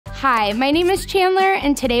Hi, my name is Chandler,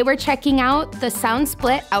 and today we're checking out the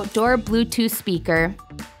SoundSplit Outdoor Bluetooth Speaker.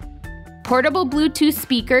 Portable Bluetooth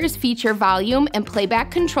speakers feature volume and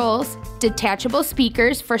playback controls, detachable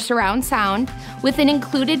speakers for surround sound, with an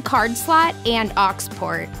included card slot and aux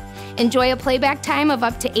port. Enjoy a playback time of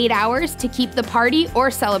up to 8 hours to keep the party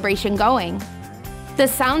or celebration going. The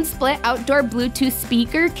SoundSplit Outdoor Bluetooth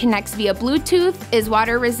speaker connects via Bluetooth, is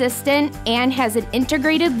water resistant, and has an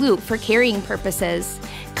integrated loop for carrying purposes.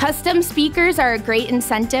 Custom speakers are a great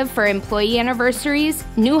incentive for employee anniversaries,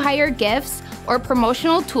 new hire gifts, or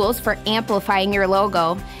promotional tools for amplifying your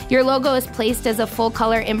logo. Your logo is placed as a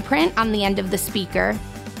full-color imprint on the end of the speaker.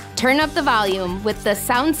 Turn up the volume with the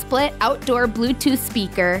SoundSplit Outdoor Bluetooth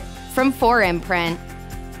speaker from 4imprint.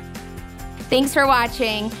 Thanks for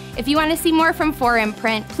watching. If you want to see more from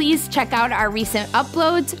 4imprint, please check out our recent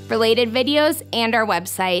uploads, related videos, and our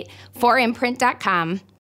website, 4imprint.com.